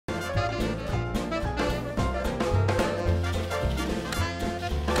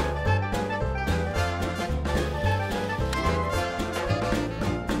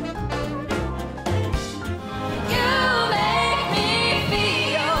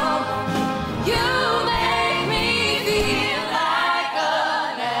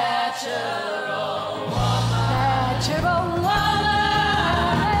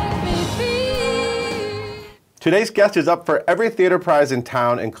Today's guest is up for every theater prize in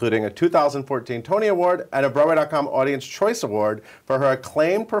town, including a 2014 Tony Award and a Broadway.com Audience Choice Award for her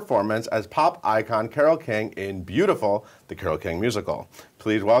acclaimed performance as pop icon Carole King in Beautiful, the Carole King Musical.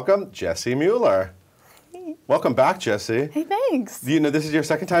 Please welcome Jessie Mueller. Hey. Welcome back, Jessie. Hey, thanks. You know, this is your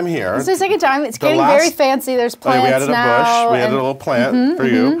second time here. This is the second time. It's getting very fancy. There's plants we added now. A bush. We added a little plant for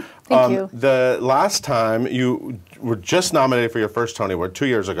you. Thank you. The last time you were just nominated for your first Tony Award 2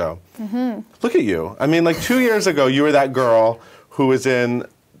 years ago. Look at you. I mean, like 2 years ago, you were that girl who was in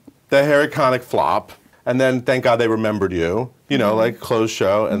the Harry Connick flop, and then thank God they remembered you. You know, like closed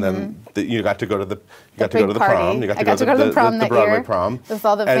show, and then you got to go to the prom. You got to go to the prom, the Broadway prom with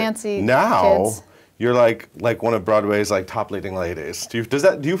all the fancy now, kids. You're like one of Broadway's like top leading ladies. Do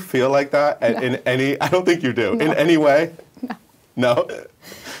you feel like that in any? I don't think you do. No. In any way? No. No.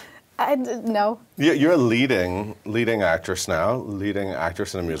 No. You're a leading actress now, leading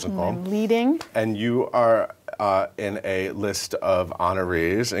actress in a musical. I'm leading. And you are in a list of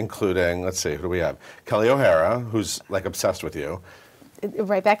honorees, including, let's see, who do we have? Kelly O'Hara, who's like obsessed with you.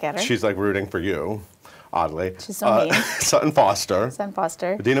 Right back at her. She's like rooting for you, oddly. She's so mean. Sutton Foster.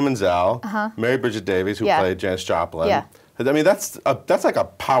 Idina Menzel. Mary Bridget Davies, who played Janis Joplin. Yeah. I mean, that's like a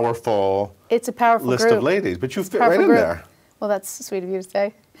powerful. It's a powerful list group. Of ladies, but you fit right in there. Well, that's sweet of you to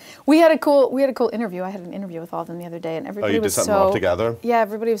say. We had a cool interview. I had an interview with all of them the other day, and everybody was so. Oh, you did something all together? Yeah,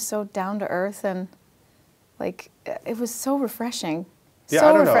 everybody was so down to earth, and like it was so refreshing. Yeah, so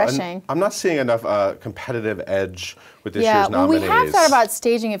I don't refreshing. know. I'm not seeing enough competitive edge with this year's nominees. Well, we have thought about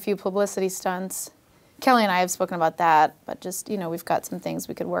staging a few publicity stunts. Kelly and I have spoken about that, but just we've got some things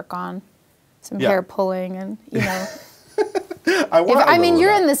we could work on, some hair pulling, and I mean,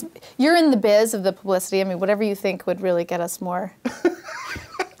 you're in the biz of the publicity. I mean, whatever you think would really get us more.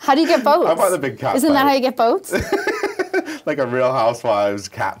 How do you get votes? I want the big cat Isn't fight. that how you get votes? Like a Real Housewives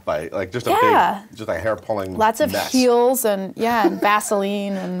cat fight, like just a big, just a hair pulling. Lots of mess. heels and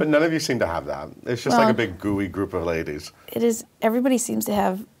Vaseline and. But none of you seem to have that. It's just like a big gooey group of ladies. It is. Everybody seems to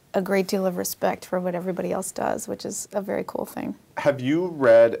have a great deal of respect for what everybody else does, which is a very cool thing. Have you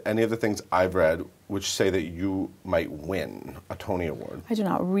read any of the things I've read which say that you might win a Tony Award? I do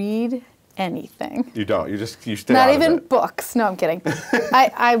not read anything. You don't? You stay Not out even of it. books. No, I'm kidding.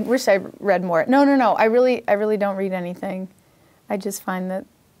 I wish I read more. No. I really don't read anything. I just find that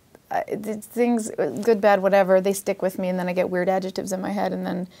things, good, bad, whatever, they stick with me, and then I get weird adjectives in my head, and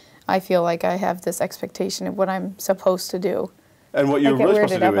then I feel like I have this expectation of what I'm supposed to do. And what you're really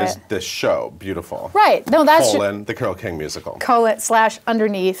supposed to do is this show, Beautiful. Right. No, that's the Carole King Musical. /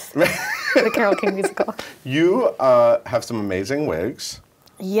 underneath the Carole King Musical. You have some amazing wigs.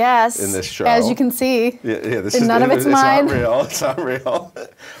 Yes. In this show. As you can see. Yeah, none of it's mine. It's not real.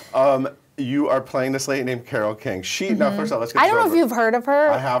 You are playing this lady named Carole King. Now, first of all, let's get I don't know if you've heard of her.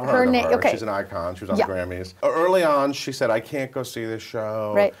 I have heard of her. Okay. She's an icon. She was on the Grammys. Early on, she said, I can't go see this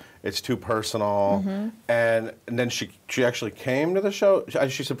show. Right. It's too personal. And then she actually came to the show.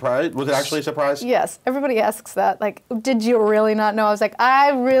 Is she surprised? Was it actually a surprise? Yes. Everybody asks that. Like, did you really not know? I was like,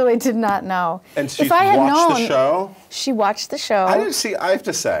 I really did not know. And she watched the show? She watched the show. I didn't see, I have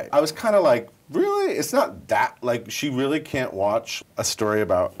to say, I was kind of like, really? It's not that, like, she really can't watch a story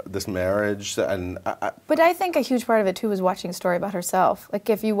about this marriage, and But I think a huge part of it, too, is watching a story about herself. Like,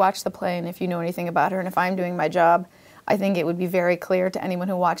 if you watch the play and if you know anything about her, and if I'm doing my job, I think it would be very clear to anyone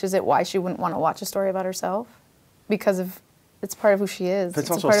who watches it why she wouldn't want to watch a story about herself. Because it's part of who she is. It's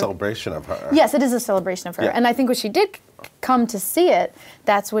also a celebration of her. Yes, it is a celebration of her. Yeah. And I think when she did come to see it,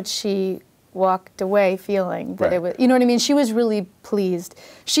 that's what she walked away feeling, that it was, you know what I mean? She was really pleased.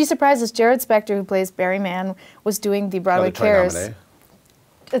 She surprised us. Jared Spector, who plays Barry Mann, was doing the Broadway Cares. Nominee.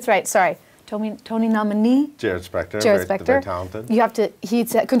 That's right, sorry. Tony nominee? Jared Spector, very talented. You have to, he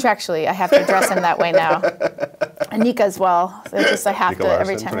said, contractually, I have to address him that way now. And Nika as well. So I have to,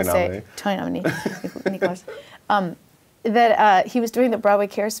 every time I say, Tony nominee. Nika Larson. That he was doing the Broadway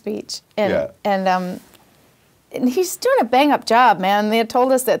Cares speech. And he's doing a bang-up job, man. They had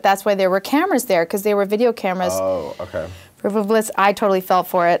told us that that's why there were cameras there, because they were video cameras. Oh, okay. For Bliss, I totally fell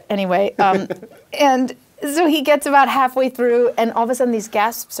for it anyway. And so he gets about halfway through, and all of a sudden these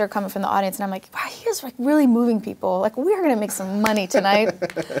gasps are coming from the audience, and I'm like, wow, he is like really moving people. Like, we're going to make some money tonight.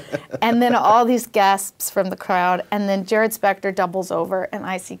 And then all these gasps from the crowd, and then Jared Spector doubles over, and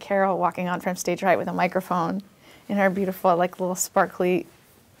I see Carole walking on from stage right with a microphone in her beautiful, like, little sparkly,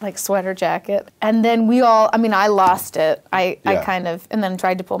 like, sweater jacket. And then we all, I mean, I lost it. I kind of, and then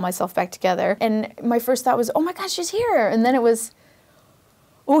tried to pull myself back together. And my first thought was, oh my gosh, she's here. And then it was,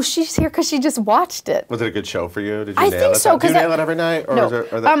 oh, she's here because she just watched it. Was it a good show for you? Did you I nail think it? so. Do you nail it every night? Or no.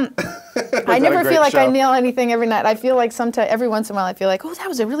 I never feel like I nail anything every night. I feel like sometimes, every once in a while, I feel like, oh, that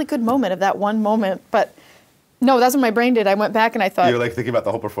was a really good moment of that one moment. But No, that's what my brain did. I went back and I thought, You're like thinking about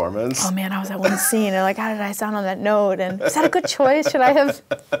the whole performance. oh man, I was at one scene and like, how did I sound on that note? And is that a good choice? Should I have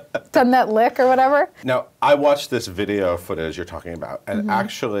done that lick or whatever? Now, I watched this video footage you're talking about, and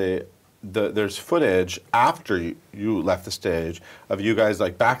actually, there's footage after you left the stage of you guys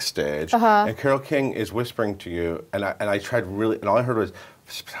like backstage, and Carole King is whispering to you, and I tried really, and all I heard was,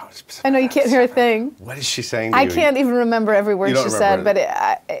 I know you can't hear a thing. What is she saying to you? I can't even remember every word she said, but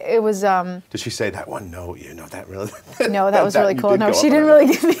it was. Did she say that one note? You know that really? No, that was really cool. No, she didn't really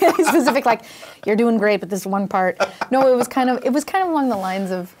give me any specific like, you're doing great, but this one part. No, it was kind of along the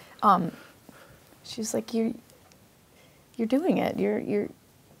lines of, she was like, you're doing it.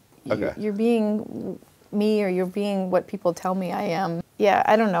 You're being me, or you're being what people tell me I am. Yeah,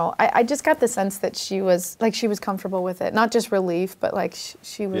 I don't know. I just got the sense that she was comfortable with it, not just relief, but like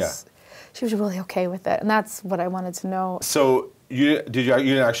she was really okay with it, and that's what I wanted to know. So you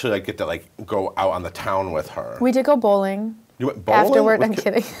didn't actually like get to like go out on the town with her? We did go bowling. You went bowling afterward? I'm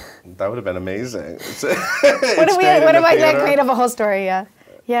kidding. That would have been amazing. What if I like made up a whole story? Yeah.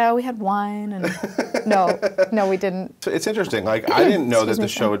 Yeah, we had wine and no, we didn't. So it's interesting. Like I didn't know that the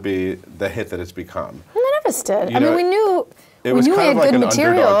show would be the hit that it's become. None of us did. I mean, we knew it was kind of like an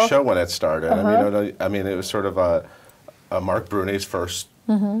underdog show when it started. Uh-huh. I mean, it was sort of a Mark Bruni's first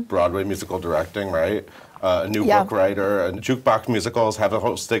Broadway musical directing, right? A new book writer, and jukebox musicals have a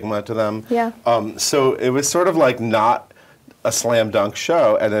whole stigma to them. Yeah. So it was sort of like not a slam dunk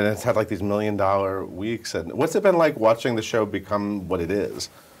show, and then it's had like these $1 million weeks. And what's it been like watching the show become what it is?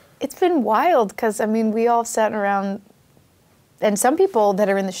 It's been wild because I mean we all sat around, and some people that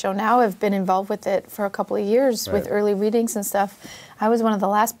are in the show now have been involved with it for a couple of years with early readings and stuff. I was one of the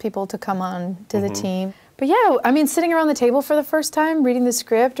last people to come on to the team. But yeah, I mean sitting around the table for the first time, reading the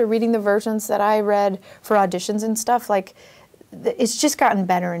script or reading the versions that I read for auditions and stuff, like it's just gotten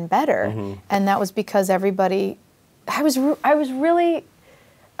better and better. And that was because everybody. I was really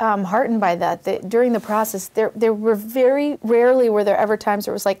heartened by that. During the process, there were very rarely were there ever times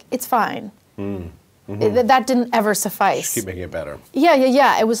where it was like, it's fine. That didn't ever suffice. Just keep making it better.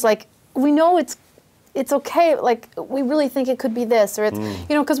 Yeah. It was like, we know it's okay. Like, we really think it could be this. Or it's,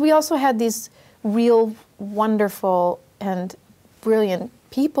 because we also had these real wonderful and brilliant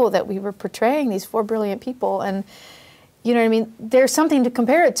people that we were portraying, these 4 brilliant people. And you know what I mean? There's something to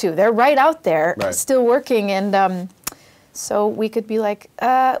compare it to. They're right out there, still working, and so we could be like,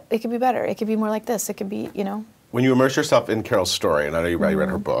 it could be better. It could be more like this. It could be, When you immerse yourself in Carole's story, and I know you read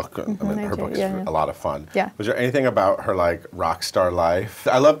her book, I mean, her book is a lot of fun. Yeah. Was there anything about her like rock star life?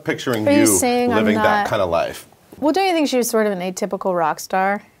 I love picturing you living that kind of life. Well, don't you think she was sort of an atypical rock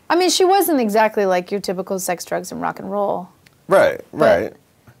star? I mean, she wasn't exactly like your typical sex, drugs, and rock and roll. Right.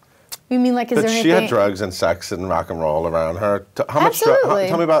 You mean like, is there anything? She had drugs and sex and rock and roll around her. Absolutely.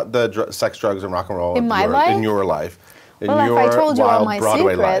 Tell me about the sex, drugs, and rock and roll in my life. In your life. Well, if I told you all my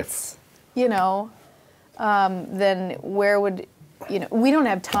Broadway secrets, then where would, we don't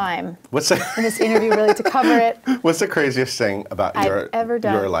have time in this interview really to cover it. What's the craziest thing about your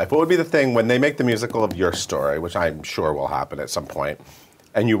life? What would be the thing when they make the musical of your story, which I'm sure will happen at some point,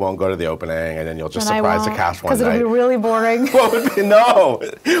 and you won't go to the opening, and then you'll just surprise the cast one night. Because it'll be really boring. What would be, what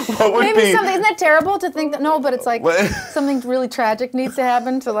would Maybe something, isn't that terrible to think that, but it's like something really tragic needs to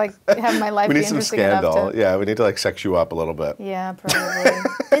happen to like have my life be interesting enough to. We need some scandal. Yeah, we need to like sex you up a little bit. Yeah, probably.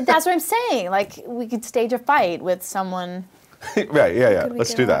 That's what I'm saying. Like, we could stage a fight with someone. Right, yeah.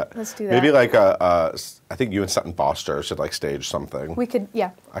 Let's do that. Let's do that. Maybe like I think you and Sutton Foster should like stage something. We could,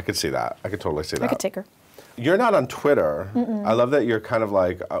 yeah. I could see that. I could totally see that. I could take her. You're not on Twitter. I love that you're kind of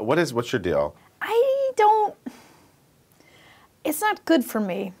like, what's your deal? It's not good for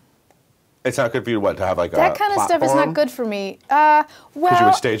me. It's not good for you, to have like that kind of stuff is not good for me. Because you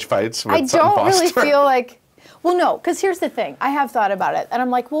would stage fights with Sutton Foster? I don't really feel like, well, no, because here's the thing. I have thought about it, and I'm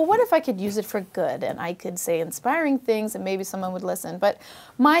like, well, what if I could use it for good, and I could say inspiring things, and maybe someone would listen. But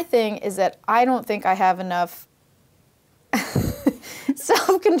my thing is that I don't think I have enough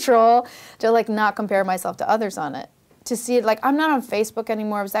self-control to like not compare myself to others on it. To see it, like, I'm not on Facebook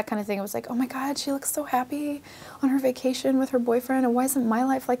anymore. It was that kind of thing. It was like, oh my God, she looks so happy on her vacation with her boyfriend, and why isn't my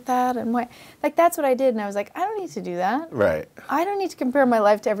life like that? And why, like, that's what I did. And I was like, I don't need to do that. Right. I don't need to compare my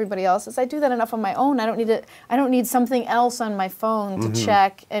life to everybody else's. I do that enough on my own. I don't need something else on my phone to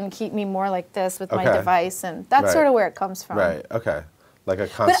check and keep me more like this with my device. And that's sort of where it comes from. Right, okay. Like a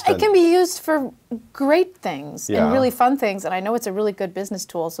constant... But it can be used for great things and really fun things. And I know it's a really good business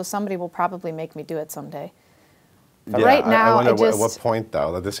tool, so somebody will probably make me do it someday. But right now, I wonder at what point,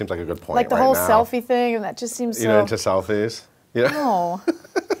 though. This seems like a good point. Like the whole selfie thing, and that just seems so... You're into selfies? Yeah. No.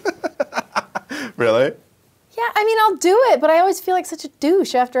 Really? Yeah, I mean, I'll do it, but I always feel like such a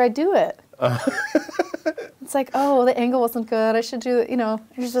douche after I do it. it's like, oh, the angle wasn't good. I should do it, you know,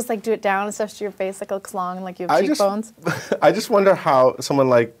 you just like do it down and stuff to your face, like it looks long, like you have cheekbones. I just wonder how someone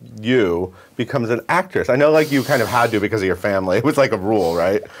like you becomes an actress. I know like you kind of had to because of your family. It was like a rule,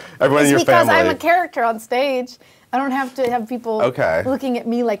 right? Everyone in your family. Because I'm a character on stage. I don't have to have people looking at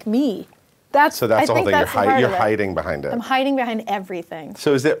me like me. So that's the whole thing. You're hiding behind it. I'm hiding behind everything.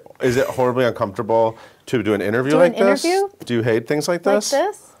 So is it horribly uncomfortable to do an interview like this? Do you hate things like this?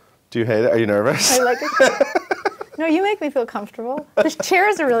 Like this? Do you hate it? Are you nervous? I like it. No, you make me feel comfortable. The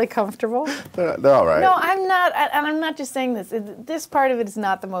chairs are really comfortable. They're all right. No, I'm not, and I'm not just saying this. This part of it is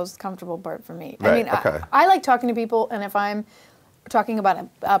not the most comfortable part for me. Right, I mean, I like talking to people, and if I'm talking about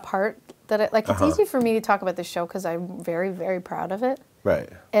a part that it's easy for me to talk about this show because I'm very, very proud of it. Right.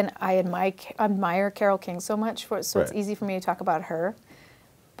 And I admire Carole King so much, so it's easy for me to talk about her.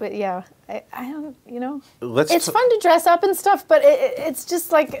 But yeah, I don't, you know, it's fun to dress up and stuff, but it's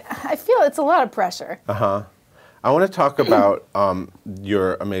just like, I feel it's a lot of pressure. I want to talk about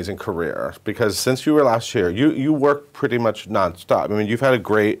your amazing career, because since you were last year, you worked pretty much nonstop. I mean, you've had a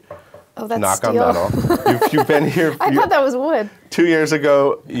great knock on metal. You've been here. I thought that was wood. 2 years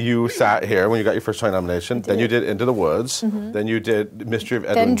ago, you sat here when you got your first Tony nomination. Then you did Into the Woods. Then you did Mystery of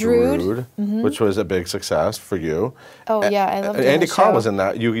Edwin Drood, which was a big success for you. Oh yeah, I love it. Andy Carl was in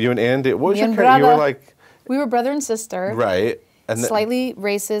that. You and Andy. What was your character? You were like. We were brother and sister. Right. And slightly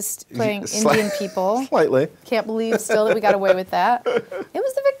racist, playing Indian people. Slightly. Can't believe still that we got away with that. It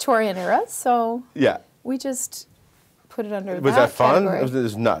was the Victorian era, so we just put it under Was that fun? It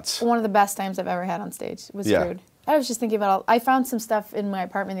was nuts. One of the best times I've ever had on stage was Drood. I was just thinking about I found some stuff in my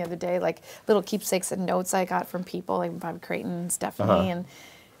apartment the other day, like little keepsakes and notes I got from people, like Bob Creighton and Stephanie, and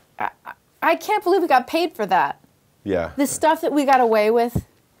I can't believe we got paid for that. Yeah. The stuff that we got away with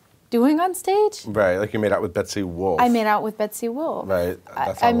doing on stage. Right, like you made out with Betsy Wolfe. I made out with Betsy Wolfe. Right,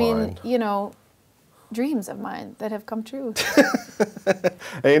 that's I mean, you know, dreams of mine that have come true.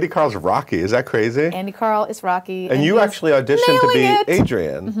 Andy Carl's Rocky, is that crazy? Andy Carl is Rocky. And you actually auditioned to be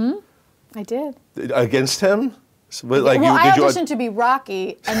Adrian. I did. Against him? I auditioned to be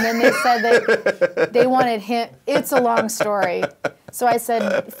Rocky, and then they said they wanted him. It's a long story. So I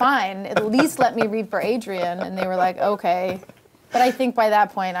said, fine, at least let me read for Adrian. And they were like, okay. But I think by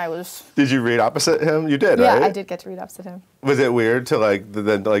that point I was. Did you read opposite him? You did, right? Yeah, I did get to read opposite him. Was it weird to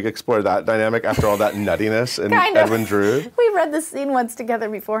then explore that dynamic after all that nuttiness in Edwin Drood? We read the scene once together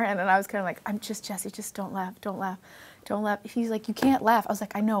beforehand, and I was kind of like, I'm just Jessie, just don't laugh, don't laugh, don't laugh. He's like, you can't laugh. I was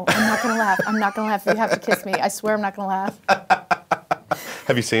like, I know, I'm not gonna laugh. I'm not gonna laugh. You have to kiss me. I swear I'm not gonna laugh.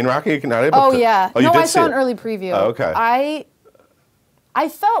 Have you seen Rocky? Yeah. No, I saw an early preview. Oh, okay. I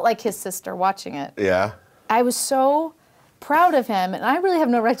felt like his sister watching it. Yeah. I was so proud of him, and I really have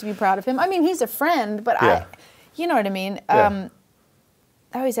no right to be proud of him. I mean, he's a friend, but you know what I mean. I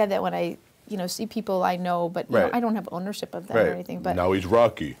always had that when I, see people I know, but you know, I don't have ownership of them or anything. But now he's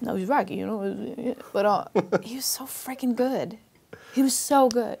Rocky. No, he's Rocky. But he was so freaking good. He was so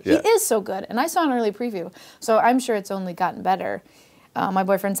good. Yeah. He is so good. And I saw an early preview, so I'm sure it's only gotten better. My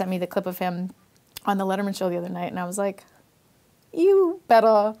boyfriend sent me the clip of him on the Letterman show the other night, and I was like, "You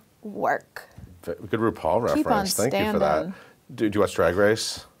better work." Good RuPaul reference. Thank you for that. Do you watch Drag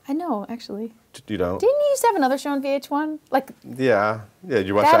Race? I know, actually. You don't? Didn't you used to have another show on VH1? Yeah. Did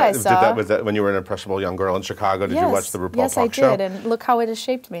you watch that? I saw. Was that when you were an impressionable young girl in Chicago? Did you watch the RuPaul talk show? Yes, I did, and look how it has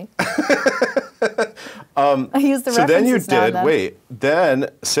shaped me. I use the references. So then you did. Then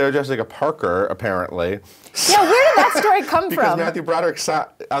Sarah Jessica Parker apparently. Yeah, where did that story come because from? Matthew Broderick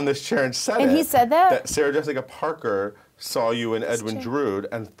sat on this chair and said he said that Sarah Jessica Parker saw you in Edwin Drood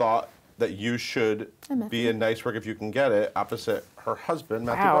and thought that you should be in Nice Work If You Can Get It opposite her husband,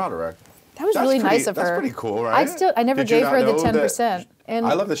 Matthew Broderick. That was really nice of her. That's pretty cool, right? I never gave her the 10%. And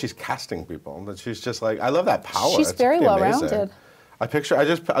I love that she's casting people. That she's just like, I love that power. She's very well-rounded. I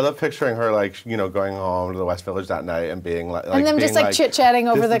love picturing her going home to the West Village that night and being like, and them just chit-chatting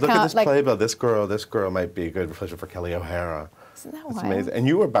over the look at this playbill. This girl might be a good replacement for Kelly O'Hara. Isn't that That's wild? amazing. And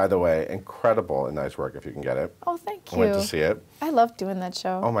you were, by the way, incredible in Nice Work If You Can Get It. Oh, thank you. I went to see it. I loved doing that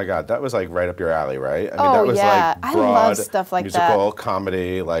show. Oh my God, that was right up your alley, right? I mean, that was I love stuff like musical,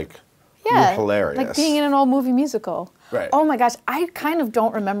 comedy, you were hilarious. Like being in an old movie musical. Right. Oh my gosh, I kind of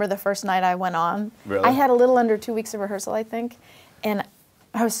don't remember the first night I went on. Really? I had a little under 2 weeks of rehearsal, I think, and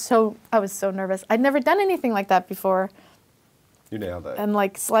I was so nervous. I'd never done anything like that before. You nailed it. And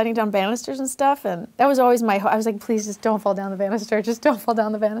sliding down banisters and stuff, and that was always I was like, please just don't fall down the banister. Just don't fall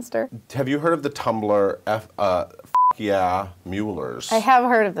down the banister. Have you heard of the Tumblr, yeah, Muellers? I have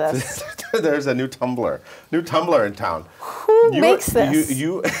heard of this. There's a new Tumblr in town. Who makes this?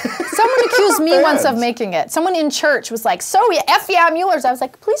 Someone accused me once of making it. Someone in church was like, so yeah, F yeah, Muellers. I was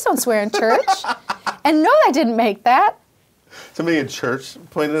like, please don't swear in church. And no, I didn't make that. Somebody in church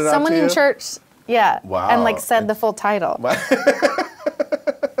pointed it out to you? Someone in church, yeah. Wow. And like said the full title.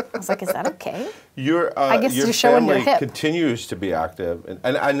 I was like, is that okay? I guess your you're showing your family hip. continues to be active,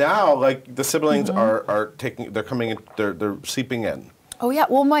 and now like the siblings are taking, they're coming in, they're seeping in. Oh yeah,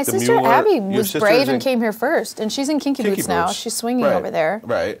 well my sister Mueller- Abby your was sister's brave and in- came here first, and she's in Kinky Boots now. Boots. She's swinging Right, over there.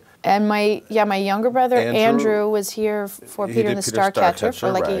 Right. And my younger brother Andrew was here for He Peter did and the Peter Starcatcher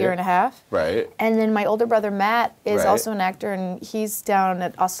for like a year and a half. Right. And then my older brother Matt is Right. also an actor, and he's down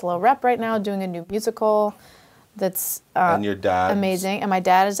at Oslo Rep right now doing a new musical that's And your dad. amazing. And my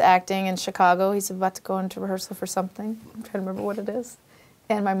dad is acting in Chicago. He's about to go into rehearsal for something. I'm trying to remember what it is.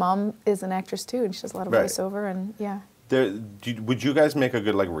 And my mom is an actress too, and she does a lot of Right. voiceover, and yeah. Would you guys make a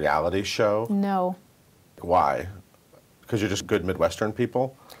good like reality show? No. Why? Because you're just good Midwestern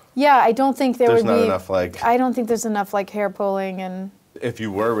people? Yeah, I don't think There's not enough, like- I don't think there's enough like hair pulling and If you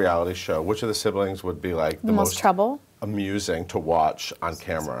were a reality show, which of the siblings would be like the most trouble. amusing to watch on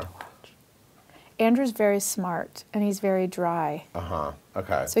camera? Andrew's very smart and he's very dry.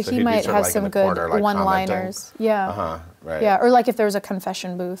 Okay. So he he'd be might sort of, have like, in some the good corner, like, one-liners. Yeah. commenting. Right. Yeah, or like if there was a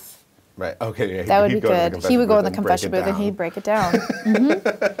confession booth. Right. Okay. Yeah. That would he'd be go to the good. He would go in the and confession break it booth and down. he'd break it down.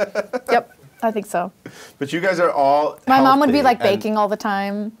 Yep, I think so. But you guys are all. My mom would be healthy like and- baking all the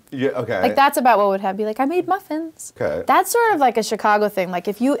time. Yeah. Okay. Like that's about what would have. Be like, I made muffins. Okay. That's sort of like a Chicago thing. Like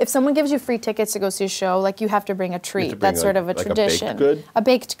if someone gives you free tickets to go see a show, like you have to bring a treat. bring That's sort a- of a like a tradition. baked good? A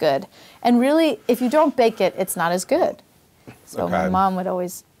baked good. And really, if you don't bake it, it's not as good. So my Okay. mom would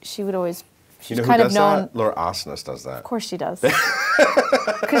always. She would always. You She's know who kind of does known. that? Laura Osnes does that. Of course she does.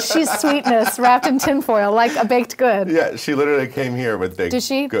 Because she's sweetness wrapped in tinfoil, like a baked good. Yeah, she literally came here with baked Did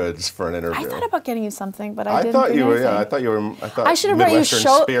she? goods for an interview. I thought about getting you something, but I I didn't. thought bring you were. anything. Yeah, I thought you were. I thought I should have brought you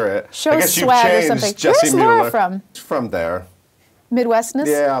Midwestern spirit. show I guess you've swag or changed, something. Jessie Where's Laura Mueller. from? From there. Midwestness?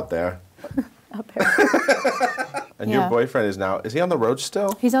 Yeah, out there. Out there. And Yeah. your boyfriend is now. Is he on the road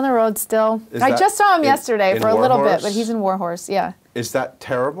still? He's on the road still. Is I that just saw him in- yesterday in for a little bit, Warhorse? but he's in Warhorse, yeah. Is that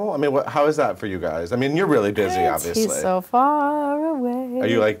terrible? I mean, how is that for you guys? I mean, you're really busy, obviously. He's so far away. Are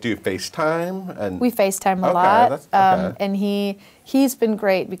you like, do you FaceTime? And We FaceTime a Okay, lot. that's- okay. And he's been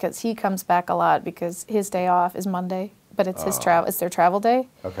great because he comes back a lot because his day off is Monday, but it's it's their travel day.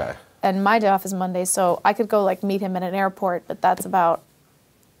 Okay. And my day off is Monday, so I could go like meet him at an airport, but that's about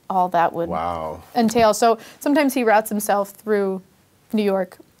all that would Wow. entail. So sometimes he routes himself through New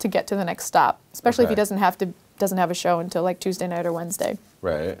York to get to the next stop, especially if he Okay. doesn't have a show until like Tuesday night or Wednesday.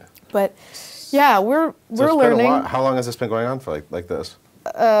 Right. But yeah, we're So it's been a learning. while. How long has this been going on for like this?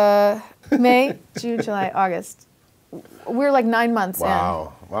 May, June, July, August. We're like 9 months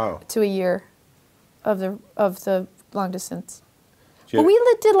Wow. Wow. in to a year of the long distance. Do you- But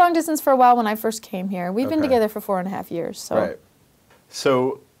we did long distance for a while when I first came here. We've been Okay. together for 4.5 years. So Right.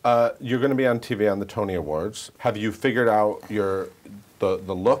 So you're going to be on TV on the Tony Awards. Have you figured out the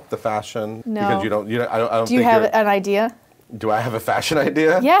look, the fashion? No. Because I don't do you think have you're- an idea? Do I have a fashion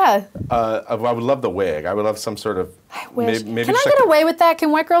idea? Yeah. I would love the wig. I would love some sort of. Wish. Maybe Can I just get like away with that?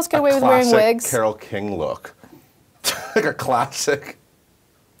 Can white girls get away with wearing classic wigs? Carole King look. Like a classic.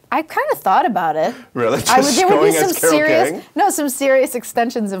 I kind of thought about it. Really? There would be going some as Carole King? some serious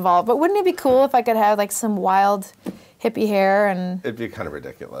extensions involved. But wouldn't it be cool if I could have like some wild hippie hair and? It'd be kind of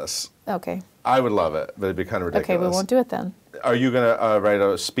ridiculous. Okay. I would love it, but it'd be kind of ridiculous. Okay, we won't do it then. Are you gonna write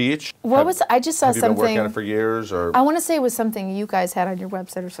a speech? I just saw have you been working on something. it for years, or I want to say it was something you guys had on your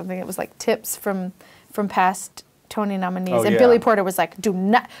website or something. It was like tips from past Tony nominees, Oh, and yeah. Billy Porter was like,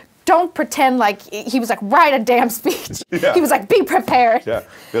 don't pretend like he was like write a damn speech. Yeah. He was like, be prepared. yeah,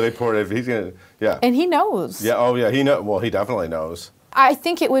 Billy Porter? If he's gonna, yeah, And he knows. yeah, oh yeah, he know. Well, he definitely knows. I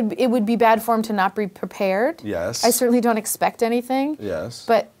think it would be bad for him to not be prepared. Yes. I certainly don't expect anything. Yes.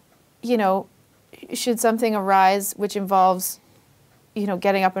 But, should something arise which involves,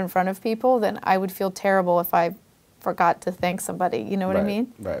 getting up in front of people, then I would feel terrible if I forgot to thank somebody. You know what I Right,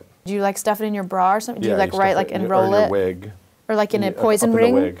 mean? Right. Do you like stuff it in your bra or something? Do Yeah, you like stuff write like or enroll in your it? wig. Or like in a poison up ring?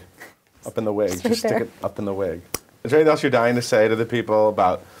 In the wig. Up in the wig. It's Just right stick there. it up in the wig. Is there anything else you're dying to say to the people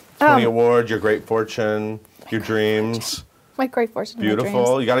about Tony Award, your great fortune, your dreams? My great fortune. and my Beautiful.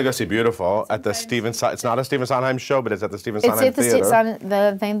 dreams. You got to go see Beautiful at the Stephen. It's not a Stephen Sondheim show, but it's at the Stephen It's Sondheim at the Theater.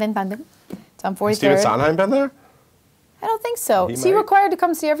 It's on 43rd. Stephen Sondheim been there? I don't think so. He Is he might. required to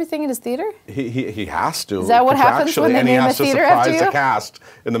come see everything in his theater? He has to. Is that what happens when contractually, they and he name a has to theater surprise after the you? cast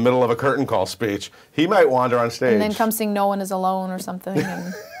in the middle of a curtain call speech. He might wander on stage. And then come sing No One Is Alone or something.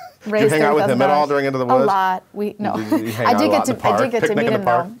 And Did you hang out with him at all during Into the Woods? A lot. No. Did you hang I out did a get lot to in the park? I did get to Picnic meet in him the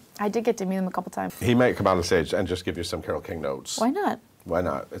park? though. I did get to meet him a couple times. He might come on stage and just give you some Carole King notes. Why not? Why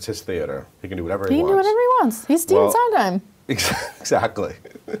not? It's his theater. He can do whatever He he can do wants. whatever he wants. He's Stephen Well, Sondheim. Exactly.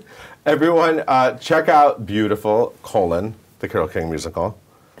 Everyone, check out Beautiful, the Carole King musical.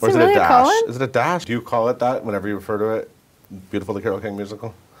 Or Is it really a dash? colon? Is it a dash? Do you call it that whenever you refer to it? Beautiful, the Carole King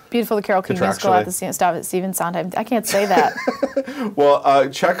musical? Beautiful, the Carole King Musical at the Stop at Stevens Sondheim. I can't say that. Well,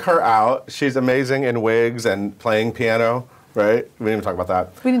 check her out. She's amazing in wigs and playing piano, right? We didn't even talk about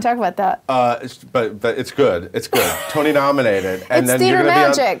that. We didn't talk about that. But it's good. It's good. Tony nominated. And It's then theater you're gonna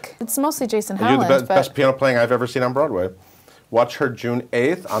magic. It's mostly Jason You're Howland. the best piano playing I've ever seen on Broadway. Watch her June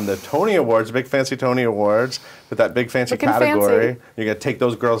 8th on the Tony Awards, big fancy Tony Awards, with that big fancy Looking category. fancy. You're going to take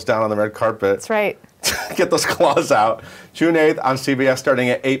those girls down on the red carpet. That's right. Get those claws out. June 8th on CBS starting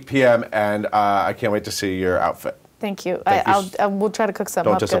at 8 p.m. And I can't wait to see your outfit. Thank you. Thank you. We'll try to cook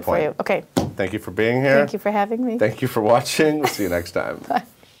something Don't up good for disappoint. you. Okay. Thank you for being here. Thank you for having me. Thank you for watching. We'll see you next time. Bye.